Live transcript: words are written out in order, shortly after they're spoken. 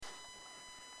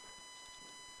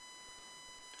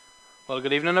Well,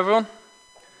 good evening, everyone.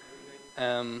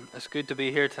 It's good to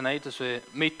be here tonight as we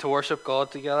meet to worship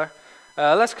God together.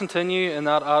 Let's continue in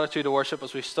that attitude of worship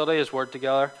as we study His Word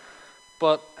together.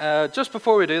 But just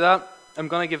before we do that, I'm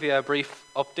going to give you a brief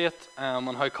update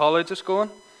on how college is going.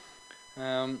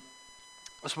 I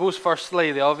suppose,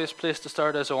 firstly, the obvious place to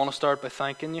start is I want to start by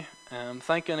thanking you.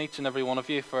 Thanking each and every one of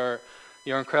you for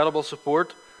your incredible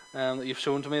support that you've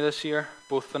shown to me this year,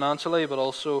 both financially but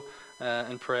also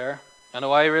in prayer. I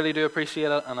know I really do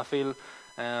appreciate it, and I feel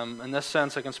in this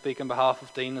sense I can speak on behalf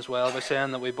of Dean as well by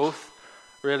saying that we both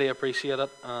really appreciate it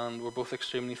and we're both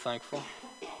extremely thankful.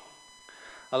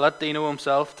 I'll let Dino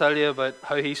himself tell you about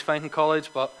how he's finding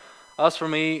college, but as for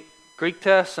me, Greek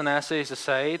tests and essays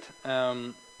aside,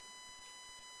 I'm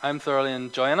thoroughly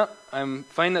enjoying it. I'm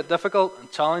finding it difficult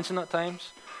and challenging at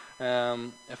times,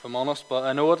 if I'm honest, but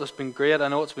I know it's been great, I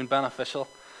know it's been beneficial.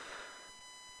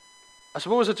 I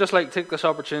suppose I'd just like to take this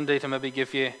opportunity to maybe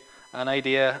give you an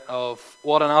idea of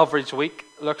what an average week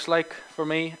looks like for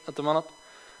me at the minute.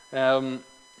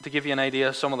 To give you an idea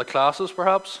of some of the classes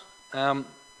perhaps,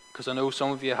 because I know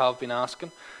some of you have been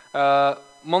asking.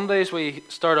 Mondays we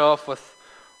start off with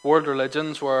world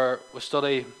religions, where we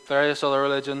study various other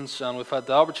religions, and we've had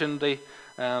the opportunity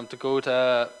to go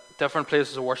to different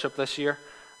places of worship this year.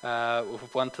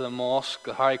 We've went to the mosque,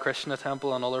 the Hare Krishna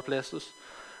temple, and other places.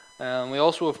 We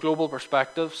also have global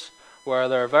perspectives, where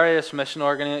there are various mission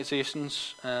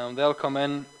organisations. They'll come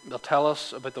in, they'll tell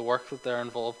us about the work that they're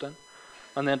involved in.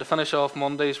 And then to finish off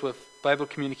Mondays with Bible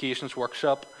Communications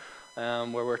Workshop,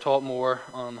 where we're taught more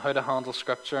on how to handle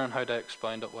Scripture and how to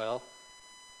expound it well.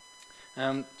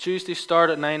 Tuesdays start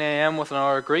at 9 a.m. with an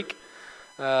hour of Greek,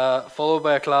 followed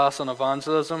by a class on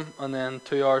evangelism, and then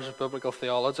 2 hours of biblical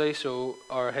theology, so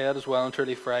our head is well and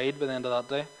truly fried by the end of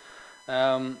that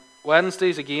day.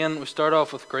 Wednesdays, again, we start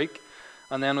off with Greek,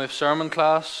 and then we have sermon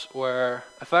class, where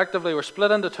effectively we're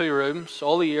split into 2 rooms.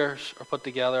 All the years are put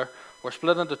together. We're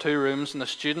split into 2 rooms, and the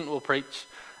student will preach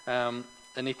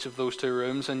in each of those 2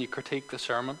 rooms, and you critique the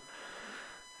sermon.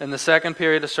 In the second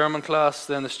period of sermon class,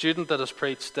 then the student that has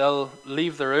preached, they'll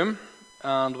leave the room,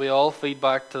 and we all feed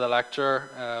back to the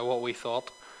lecturer what we thought,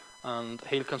 and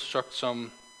he'll construct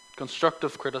some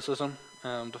constructive criticism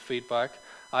to feed back.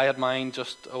 I had mine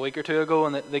just a week or 2 ago,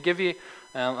 and they give you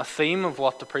a theme of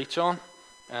what to preach on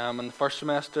in the first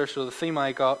semester. So the theme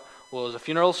I got was a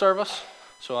funeral service.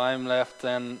 So I'm left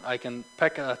then, I can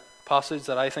pick a passage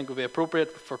that I think would be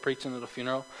appropriate for preaching at a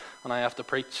funeral, and I have to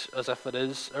preach as if it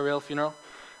is a real funeral.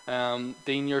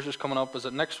 Dean, yours is coming up, is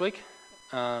it next week?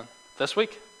 This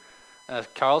week?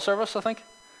 Carol service, I think.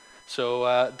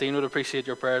 So Dean would appreciate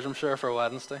your prayers, I'm sure, for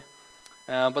Wednesday.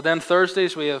 But then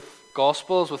Thursdays we have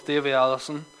Gospels with Davy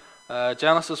Allison,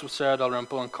 Genesis with Sarah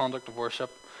Dalrymple, and Conduct of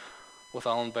Worship with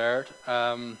Alan Baird.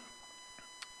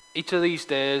 Each of these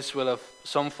days will have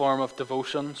some form of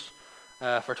devotions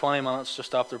for 20 minutes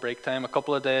just after break time. A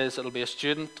couple of days it'll be a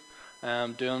student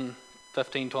doing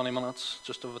 15-20 minutes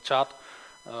just of a chat,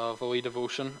 of a wee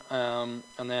devotion. And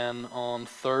then on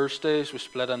Thursdays we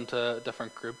split into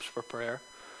different groups for prayer.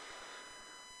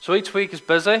 So each week is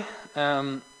busy.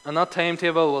 And that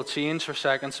timetable will change for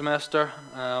second semester,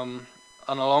 and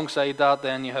alongside that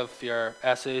then you have your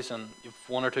essays, and you've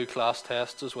 1 or 2 class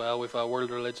tests as well. We've a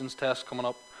world religions test coming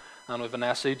up, and we've an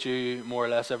essay due more or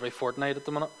less every fortnight at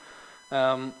the minute.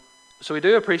 So we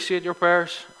do appreciate your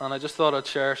prayers, and I just thought I'd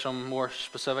share some more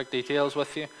specific details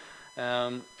with you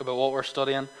about what we're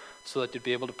studying, so that you'd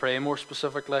be able to pray more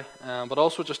specifically, but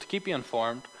also just to keep you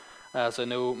informed, as I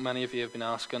know many of you have been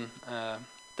asking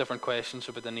different questions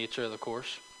about the nature of the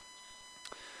course.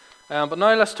 But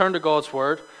now let's turn to God's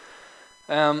Word.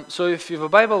 So if you have a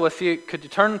Bible with you, could you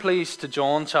turn please to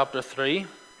John chapter 3.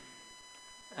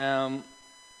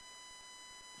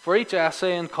 For each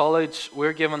essay in college,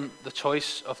 we're given the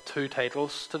choice of 2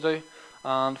 titles to do.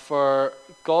 And for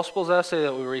Gospels essay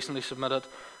that we recently submitted,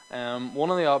 one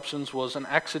of the options was an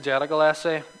exegetical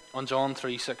essay on John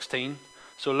 3:16.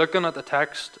 So looking at the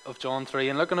text of John 3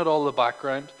 and looking at all the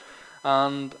background.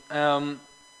 And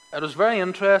it was very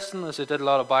interesting, as I did a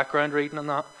lot of background reading on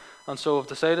that, and so I've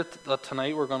decided that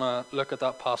tonight we're going to look at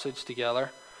that passage together.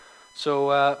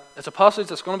 So it's a passage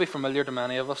that's going to be familiar to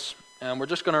many of us, and we're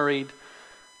just going to read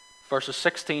verses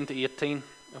 16 to 18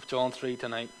 of John 3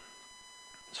 tonight.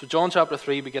 So John chapter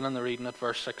 3, beginning the reading at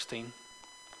verse 16.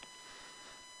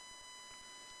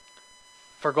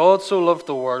 For God so loved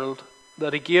the world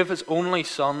that he gave his only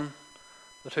Son,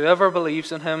 that whoever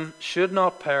believes in him should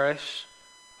not perish,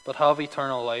 but have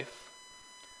eternal life.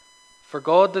 For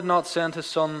God did not send his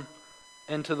Son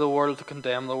into the world to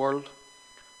condemn the world,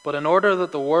 but in order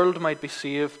that the world might be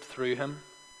saved through him.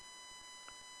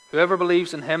 Whoever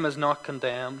believes in him is not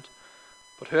condemned,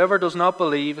 But whoever does not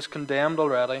believe is condemned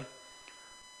already,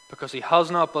 because he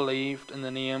has not believed in the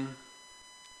name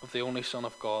of the only Son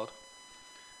of God.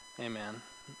 Amen.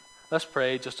 Let's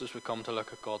pray just as we come to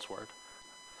look at God's Word.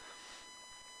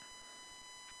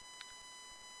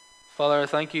 Father, I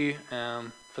thank you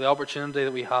for the opportunity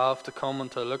that we have to come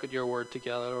and to look at your Word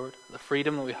together, Lord, the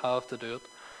freedom that we have to do it.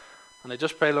 And I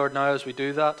just pray, Lord, now as we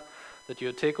do that you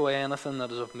would take away anything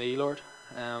that is of me, Lord.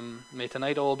 May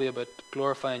tonight all be about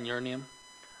glorifying your name.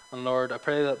 And Lord, I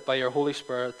pray that by your Holy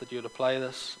Spirit that you would apply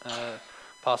this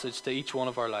passage to each one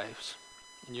of our lives.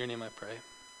 In your name I pray.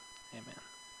 Amen.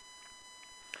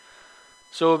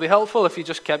 So it would be helpful if you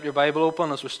just kept your Bible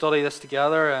open as we study this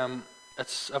together.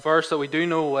 It's a verse that we do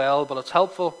know well, but it's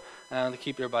helpful to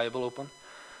keep your Bible open.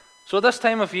 So at this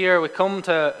time of year, we come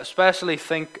to especially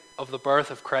think of the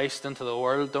birth of Christ into the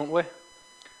world, don't we?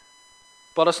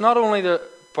 But it's not only the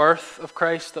birth of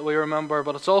Christ that we remember,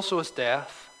 but it's also his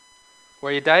death,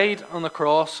 where he died on the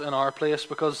cross in our place,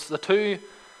 because the two,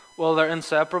 well, they're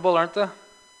inseparable, aren't they?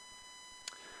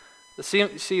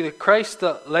 The Christ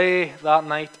that lay that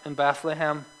night in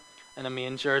Bethlehem in a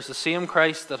manger is the same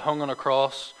Christ that hung on a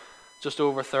cross just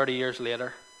over 30 years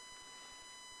later.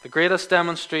 The greatest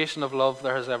demonstration of love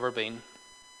there has ever been.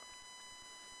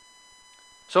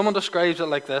 Someone describes it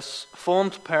like this: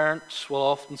 fond parents will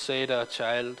often say to a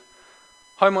child,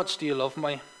 "How much do you love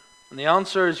me?" And the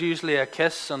answer is usually a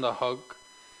kiss and a hug.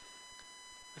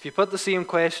 If you put the same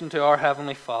question to our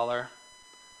Heavenly Father,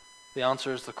 the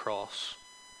answer is the cross.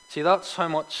 See, that's how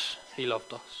much he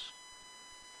loved us.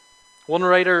 One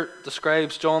writer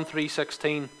describes John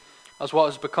 3:16 as what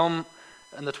has become,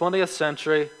 in the 20th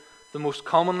century, the most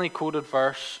commonly quoted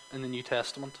verse in the New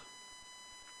Testament.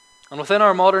 And within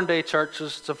our modern day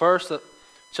churches, it's a verse that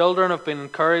children have been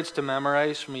encouraged to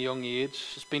memorize from a young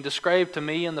age. It's been described to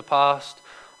me in the past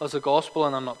as the gospel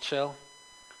in a nutshell.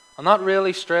 And that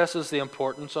really stresses the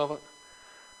importance of it,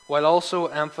 while also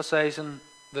emphasizing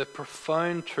the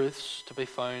profound truths to be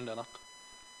found in it.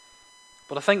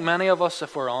 But I think many of us,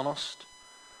 if we're honest,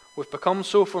 we've become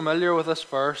so familiar with this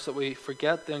verse that we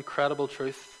forget the incredible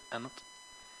truth in it.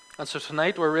 And so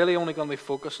tonight we're really only going to be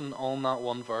focusing on that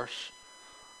one verse,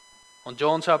 on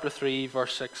John chapter 3,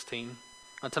 verse 16.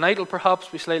 And tonight will perhaps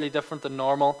be slightly different than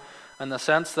normal in the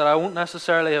sense that I won't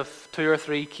necessarily have 2 or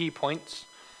 3 key points,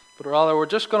 but rather we're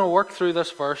just going to work through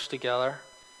this verse together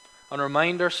and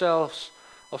remind ourselves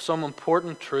of some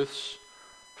important truths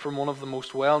from one of the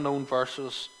most well-known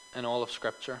verses in all of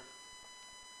Scripture.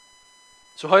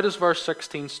 So how does verse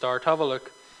 16 start? Have a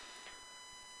look.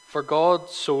 For God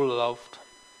so loved.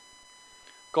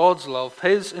 God's love,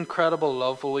 his incredible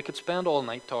love. Well, we could spend all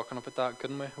night talking about that,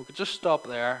 couldn't we? We could just stop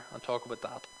there and talk about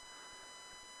that.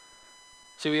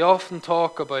 See, we often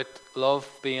talk about love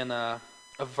being a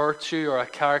virtue or a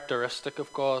characteristic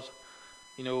of God.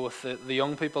 You know, with the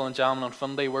young people in Jam and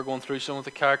Infinity, we're going through some of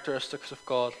the characteristics of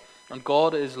God. And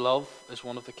God is love is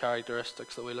one of the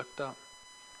characteristics that we looked at.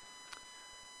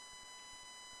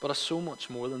 But it's so much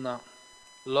more than that.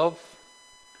 Love,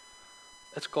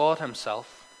 it's God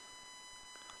himself.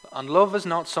 And love is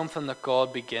not something that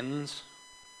God begins.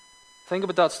 Think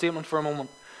about that statement for a moment.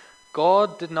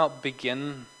 God did not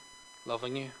begin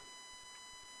loving you.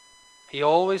 He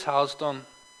always has done,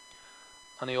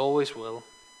 and he always will.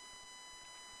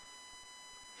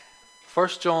 1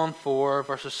 John 4,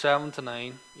 verses 7 to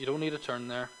 9. You don't need to turn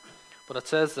there. But it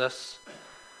says this: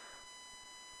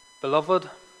 Beloved,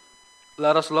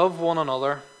 let us love one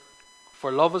another,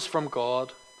 for love is from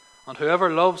God, and whoever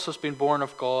loves has been born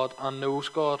of God and knows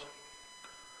God.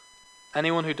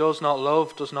 Anyone who does not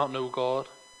love does not know God,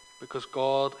 because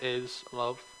God is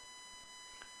love.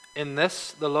 In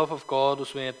this, the love of God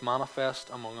was made manifest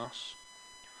among us,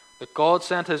 that God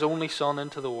sent his only Son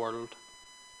into the world,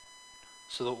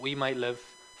 so that we might live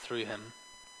through him.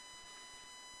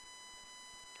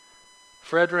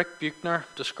 Frederick Buechner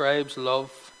describes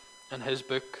love in his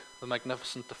book, The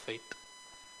Magnificent Defeat.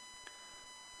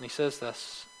 And he says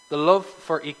this: the love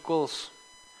for equals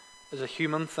is a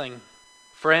human thing,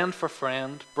 friend for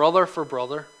friend, brother for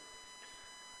brother.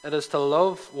 It is to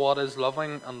love what is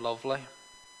loving and lovely.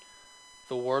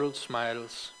 The world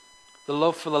smiles. The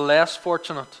love for the less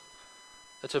fortunate,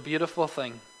 it's a beautiful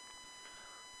thing.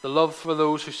 The love for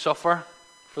those who suffer,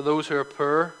 for those who are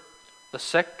poor, the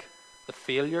sick, the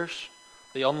failures,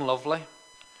 the unlovely.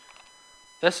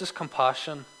 This is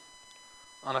compassion,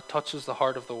 and it touches the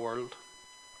heart of the world.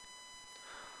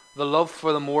 The love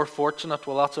for the more fortunate,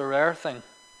 well, that's a rare thing.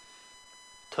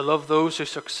 To love those who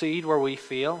succeed where we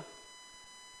fail.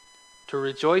 To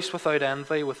rejoice without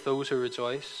envy with those who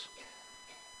rejoice.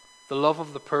 The love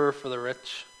of the poor for the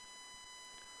rich.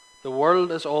 The world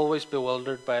is always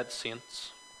bewildered by its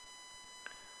saints.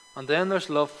 And then there's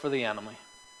love for the enemy.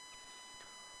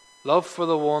 Love for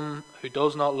the one who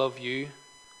does not love you,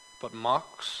 but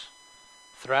mocks,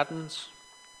 threatens,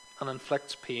 and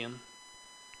inflicts pain.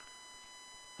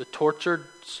 The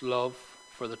tortured's love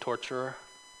for the torturer.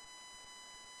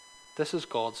 This is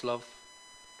God's love,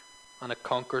 and it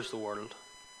conquers the world.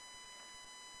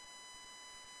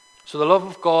 So the love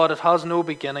of God, it has no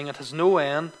beginning, it has no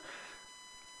end.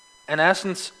 In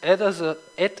essence, it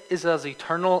is as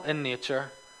eternal in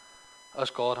nature as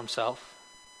God himself.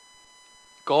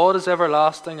 God is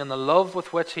everlasting, and the love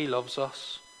with which he loves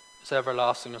us is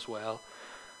everlasting as well.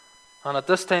 And at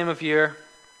this time of year,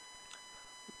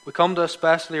 we come to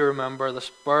especially remember this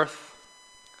birth,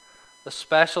 the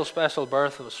special, special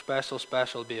birth of a special,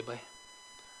 special baby,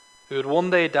 who would one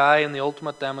day die in the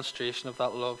ultimate demonstration of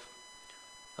that love,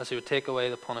 as he would take away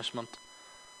the punishment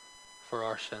for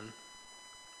our sin.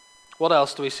 What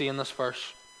else do we see in this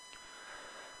verse?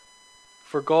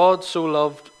 For God so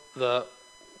loved the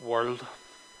world.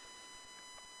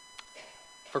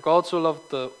 For God so loved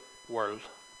the world.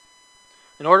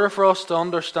 In order for us to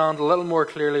understand a little more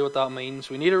clearly what that means,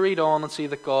 we need to read on and see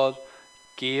that God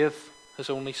gave his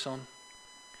only Son.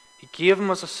 He gave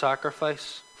him as a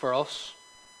sacrifice for us.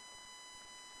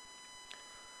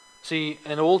 See,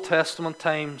 in Old Testament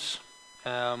times,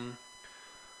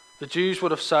 the Jews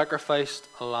would have sacrificed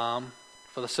a lamb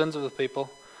for the sins of the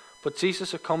people, but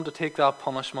Jesus had come to take that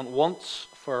punishment once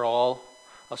for all,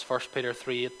 as 1 Peter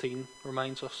 3:18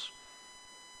 reminds us.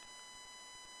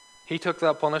 He took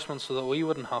that punishment so that we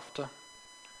wouldn't have to.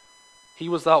 He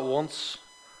was that once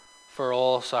for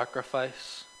all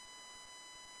sacrifice.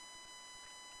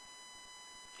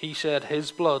 He shed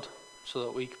his blood so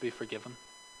that we could be forgiven.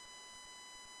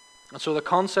 And so the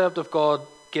concept of God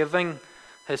giving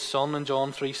his Son in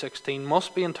John 3:16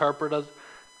 must be interpreted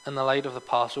in the light of the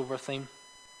Passover theme,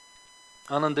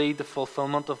 and indeed the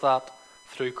fulfillment of that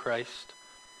through Christ.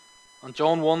 And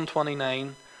John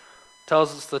 1:29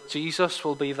 tells us that Jesus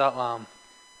will be that lamb,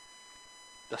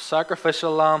 the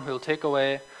sacrificial lamb who will take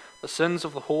away the sins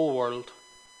of the whole world,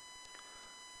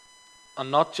 and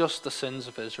not just the sins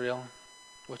of Israel,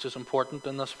 which is important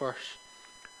in this verse.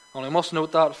 And we must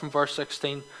note that from verse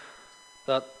 16,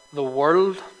 that the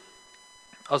world,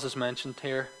 as is mentioned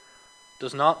here,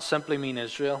 does not simply mean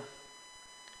Israel.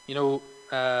 You know,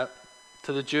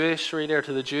 to the Jewish reader,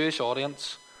 to the Jewish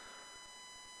audience,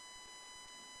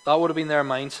 that would have been their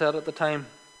mindset at the time,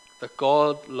 that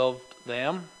God loved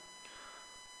them.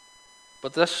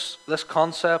 But this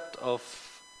concept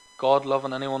of God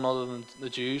loving anyone other than the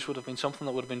Jews would have been something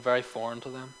that would have been very foreign to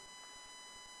them.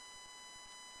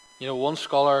 You know, one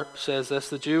scholar says this: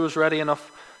 the Jew was ready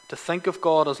enough to think of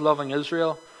God as loving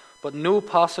Israel, but no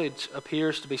passage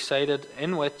appears to be cited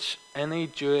in which any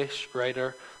Jewish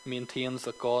writer maintains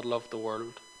that God loved the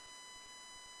world.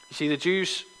 You see, the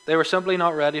Jews, they were simply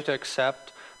not ready to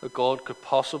accept that God could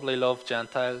possibly love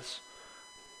Gentiles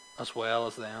as well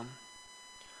as them.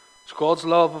 So God's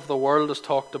love of the world is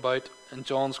talked about in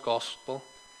John's Gospel.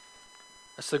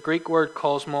 It's the Greek word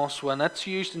cosmos. When it's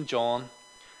used in John,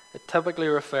 it typically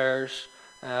refers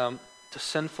to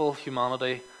sinful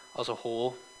humanity as a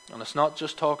whole. And it's not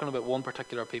just talking about one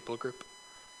particular people group.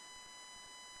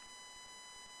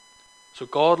 So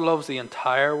God loves the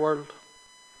entire world,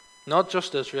 not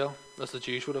just Israel, as the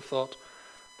Jews would have thought,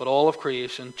 but all of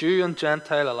creation, Jew and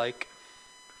Gentile alike.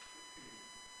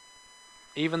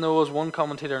 Even though, as one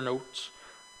commentator notes,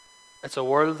 it's a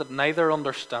world that neither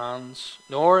understands,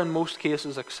 nor in most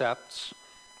cases accepts,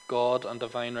 God and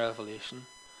divine revelation.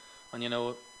 And you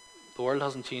know, the world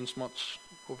hasn't changed much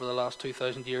over the last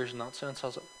 2,000 years in that sense,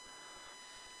 has it?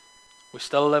 We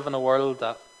still live in a world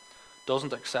that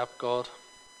doesn't accept God,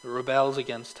 that rebels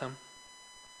against him.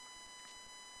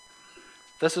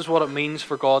 This is what it means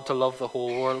for God to love the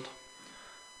whole world.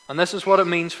 And this is what it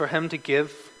means for him to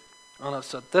give. And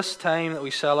it's at this time that we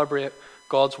celebrate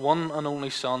God's one and only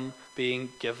Son being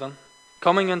given,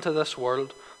 coming into this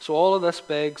world. So all of this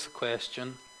begs the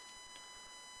question,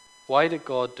 why did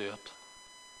God do it?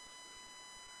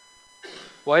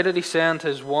 Why did he send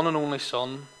his one and only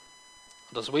Son?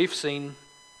 And as we've seen,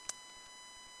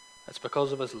 it's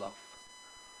because of his love.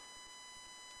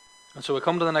 And so we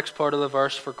come to the next part of the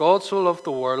verse. For God so loved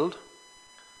the world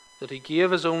that he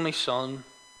gave his only Son,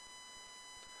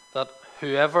 that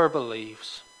whoever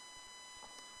believes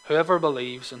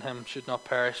in him should not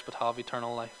perish but have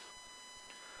eternal life.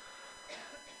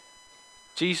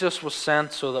 Jesus was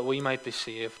sent so that we might be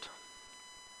saved.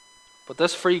 But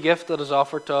this free gift that is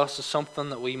offered to us is something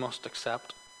that we must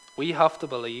accept. We have to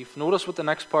believe. Notice what the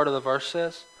next part of the verse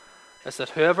says. It's that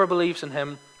whoever believes in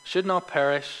him should not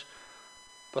perish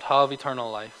but have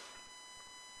eternal life.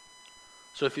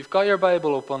 So if you've got your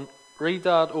Bible open, read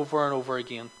that over and over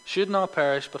again. Should not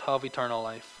perish, but have eternal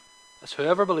life. As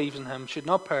whoever believes in him should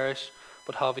not perish,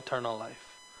 but have eternal life.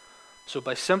 So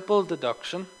by simple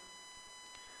deduction,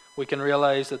 we can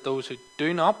realize that those who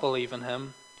do not believe in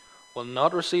him will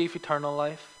not receive eternal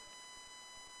life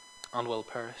and will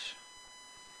perish.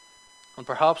 And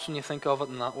perhaps when you think of it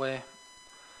in that way,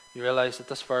 you realize that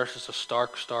this verse is a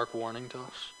stark, stark warning to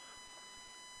us.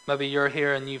 Maybe you're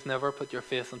here and you've never put your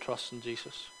faith and trust in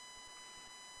Jesus.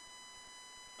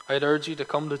 I'd urge you to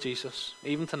come to Jesus,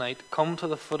 even tonight. Come to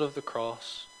the foot of the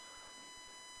cross.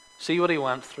 See what he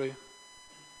went through.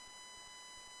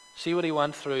 See what he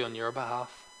went through on your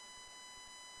behalf.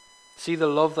 See the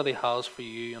love that he has for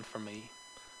you and for me.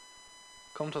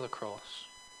 Come to the cross.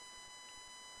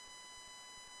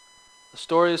 The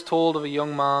story is told of a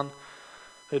young man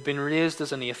who had been raised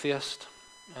as an atheist,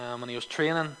 and he was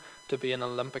training to be an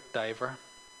Olympic diver.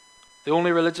 The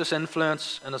only religious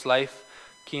influence in his life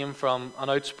came from an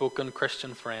outspoken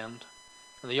Christian friend.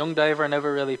 And the young diver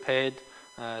never really paid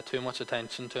too much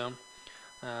attention to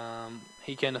him.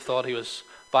 He kind of thought he was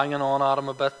banging on at him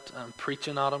a bit and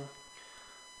preaching at him.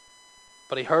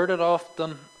 But he heard it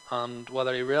often, and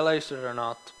whether he realized it or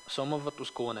not, some of it was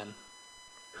going in.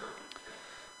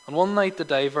 And one night the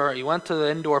diver, he went to the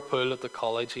indoor pool at the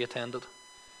college he attended.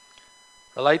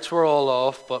 The lights were all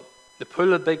off, but the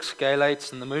pool had big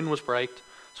skylights and the moon was bright,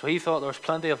 so he thought there was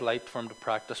plenty of light for him to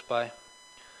practice by.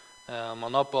 I'll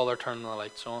not bother turning the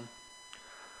lights on.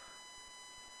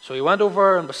 So he went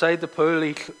over, and beside the pool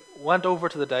he went over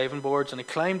to the diving boards, and he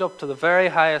climbed up to the very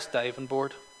highest diving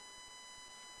board.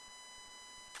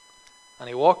 And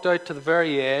he walked out to the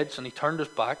very edge and he turned his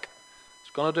back.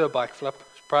 He's going to do a backflip.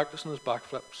 He's practicing his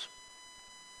backflips.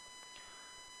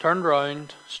 Turned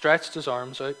round, stretched his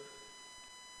arms out.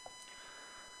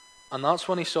 And that's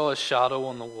when he saw his shadow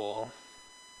on the wall.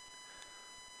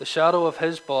 The shadow of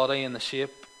his body in the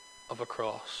shape of a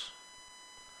cross.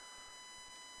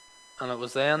 And it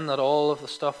was then that all of the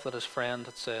stuff that his friend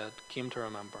had said came to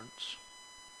remembrance.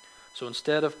 So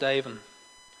instead of diving,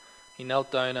 he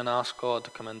knelt down and asked God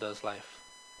to come into his life.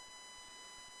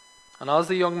 And as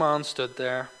the young man stood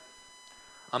there,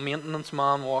 a maintenance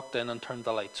man walked in and turned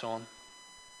the lights on.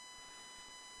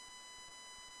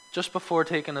 Just before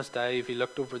taking his dive, he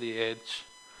looked over the edge,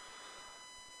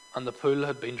 and the pool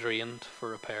had been drained for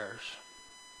repairs.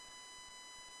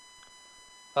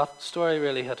 That story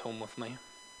really hit home with me.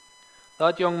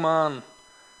 That young man,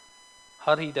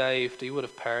 had he dived, he would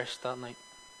have perished that night.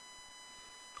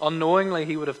 Unknowingly,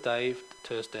 he would have dived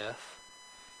to his death,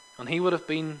 and he would have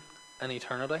been in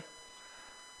eternity.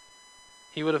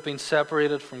 He would have been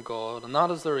separated from God, and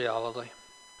that is the reality.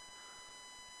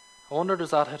 I wonder,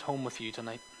 does that hit home with you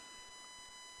tonight?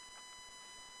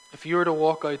 If you were to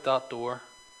walk out that door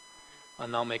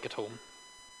and not make it home,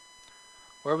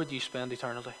 where would you spend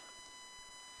eternity?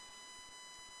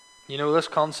 You know, this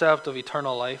concept of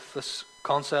eternal life, this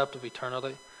concept of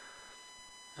eternity,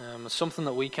 is something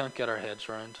that we can't get our heads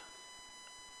around.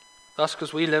 That's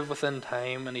because we live within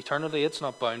time, and eternity, it's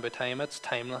not bound by time, it's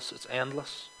timeless, it's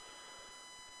endless.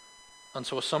 And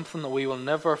so it's something that we will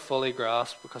never fully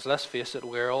grasp, because let's face it,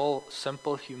 we're all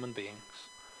simple human beings.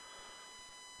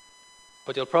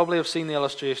 But you'll probably have seen the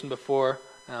illustration before.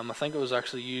 I think it was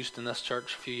actually used in this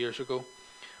church a few years ago,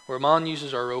 where a man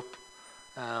uses a rope,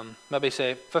 maybe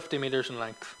say 50 meters in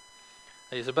length.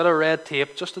 There's a bit of red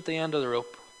tape just at the end of the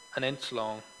rope, an inch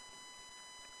long.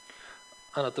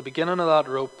 And at the beginning of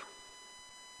that rope,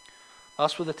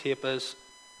 that's where the tape is,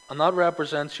 and that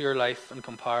represents your life in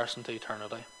comparison to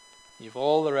eternity. You've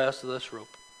all the rest of this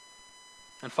rope.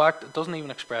 In fact, it doesn't even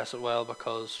express it well,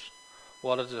 because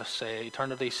what did it say?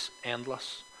 Eternity's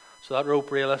endless. So that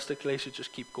rope realistically should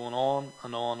just keep going on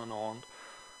and on and on.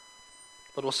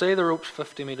 But we'll say the rope's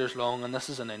 50 meters long, and this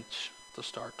is an inch to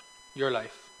start. Your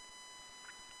life.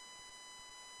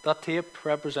 That tape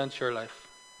represents your life.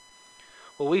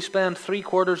 Well, we spend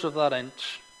 3/4 of that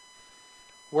inch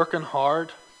working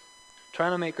hard,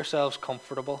 trying to make ourselves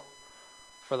comfortable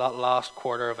for that last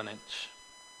 1/4 of an inch.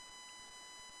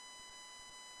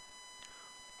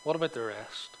 What about the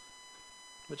rest?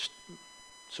 Which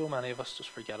so many of us just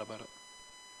forget about it.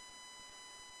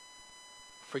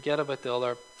 Forget about the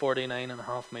other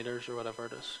 49.5 meters or whatever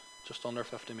it is, just under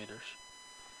 50 meters.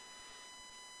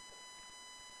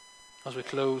 As we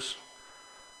close,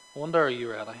 I wonder, are you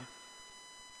ready?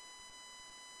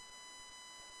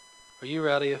 Are you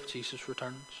ready if Jesus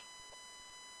returns?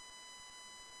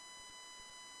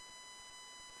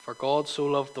 For God so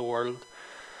loved the world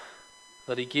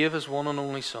that he gave his one and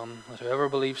only Son, that whoever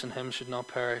believes in him should not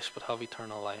perish but have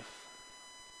eternal life.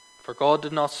 For God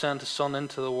did not send his Son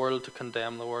into the world to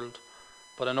condemn the world,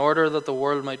 but in order that the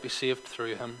world might be saved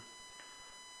through him.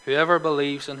 Whoever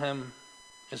believes in him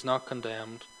is not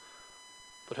condemned,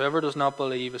 but whoever does not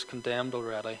believe is condemned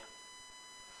already,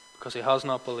 because he has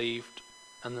not believed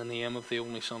in the name of the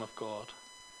only Son of God.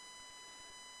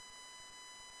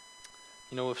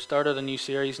 You know, we've started a new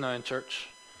series now in church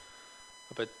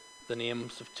about the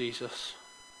names of Jesus.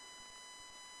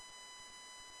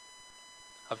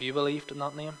 Have you believed in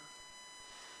that name?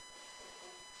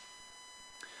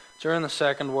 During the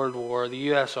Second World War,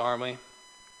 the US Army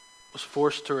was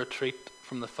forced to retreat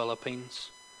from the Philippines.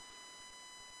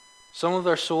 Some of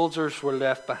their soldiers were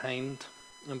left behind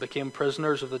and became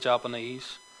prisoners of the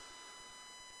Japanese.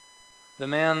 The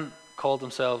men called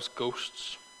themselves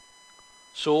ghosts,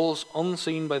 souls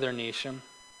unseen by their nation,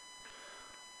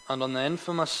 and on the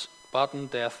infamous Bataan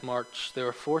Death March they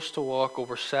were forced to walk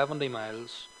over 70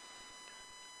 miles,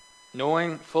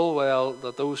 knowing full well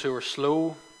that those who were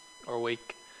slow or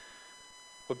weak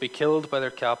would be killed by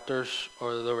their captors,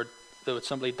 or they would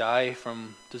simply die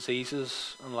from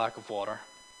diseases and lack of water.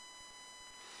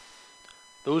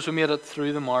 Those who made it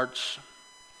through the march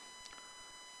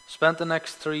spent the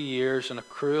next 3 years in a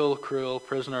cruel, cruel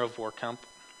prisoner of war camp.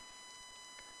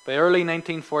 By early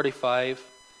 1945,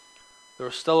 there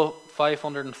were still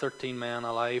 513 men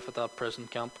alive at that prison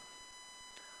camp,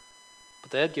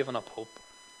 but they had given up hope.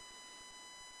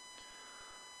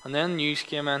 And then news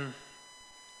came in.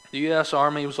 The US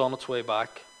Army was on its way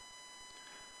back,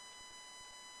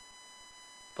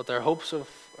 but their hopes of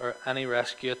any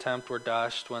rescue attempt were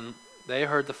dashed when they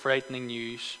heard the frightening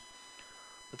news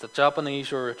that the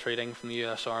Japanese were retreating from the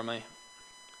US Army,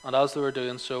 and as they were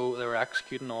doing so, they were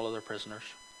executing all of their prisoners.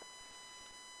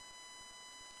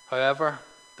 However,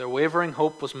 their wavering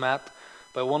hope was met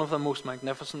by one of the most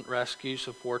magnificent rescues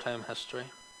of wartime history.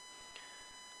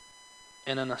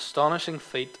 In an astonishing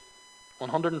feat,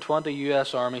 120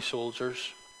 US Army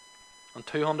soldiers and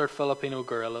 200 Filipino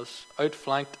guerrillas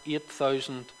outflanked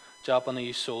 8,000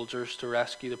 Japanese soldiers to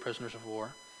rescue the prisoners of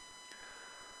war.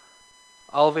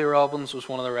 Alvy Robbins was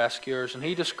one of the rescuers, and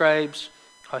he describes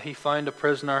how he found a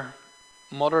prisoner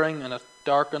muttering in a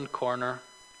darkened corner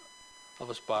of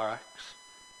his barracks,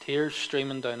 tears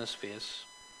streaming down his face.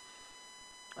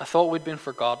 "I thought we'd been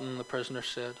forgotten," the prisoner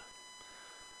said.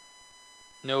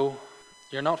 "No,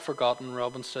 you're not forgotten,"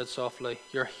 Robbins said softly.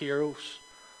 "You're heroes,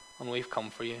 and we've come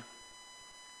for you."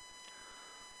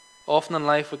 Often in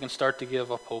life we can start to give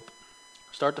up hope,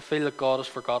 start to feel that God has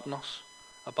forgotten us,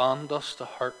 abandoned us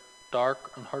to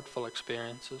dark and hurtful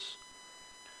experiences.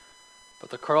 But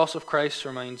the cross of Christ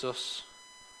reminds us,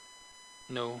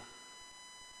 no,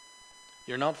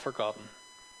 you're not forgotten.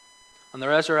 And the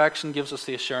resurrection gives us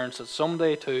the assurance that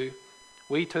someday too,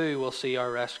 we too will see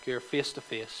our rescuer face to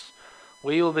face.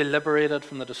 We will be liberated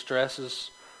from the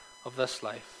distresses of this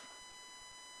life.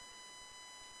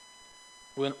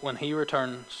 When he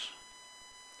returns,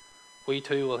 we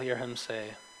too will hear him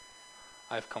say,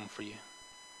 "I've come for you."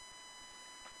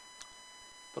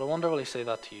 But I wonder, will he say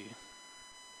that to you?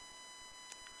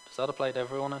 Does that apply to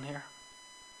everyone in here?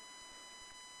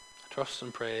 I trust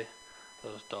and pray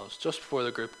that it does. Just before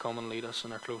the group come and lead us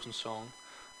in our closing song,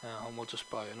 and we'll just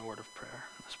bow in a word of prayer.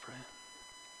 Let's pray.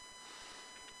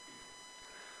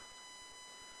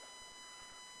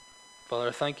 Father,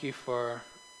 I thank you for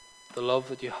the love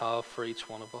that you have for each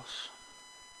one of us.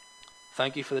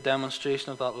 Thank you for the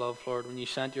demonstration of that love, Lord, when you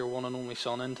sent your one and only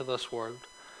Son into this world.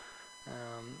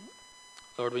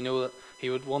 Lord, we know that he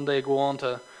would one day go on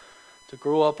to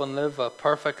grow up and live a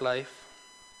perfect life,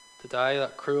 to die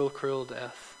that cruel, cruel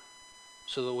death,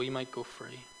 so that we might go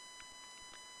free.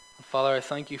 And Father, I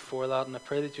thank you for that, and I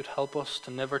pray that you'd help us to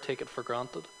never take it for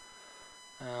granted,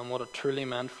 what it truly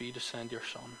meant for you to send your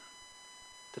Son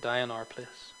to die in our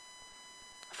place.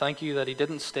 Thank you that he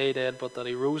didn't stay dead, but that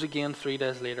he rose again 3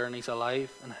 days later, and he's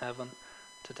alive in heaven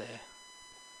today.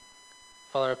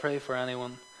 Father, I pray for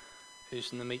anyone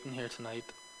who's in the meeting here tonight,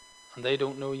 and they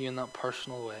don't know you in that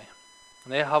personal way,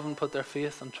 and they haven't put their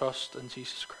faith and trust in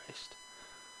Jesus Christ,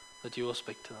 that you will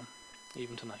speak to them,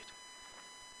 even tonight.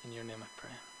 In your name I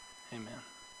pray. Amen.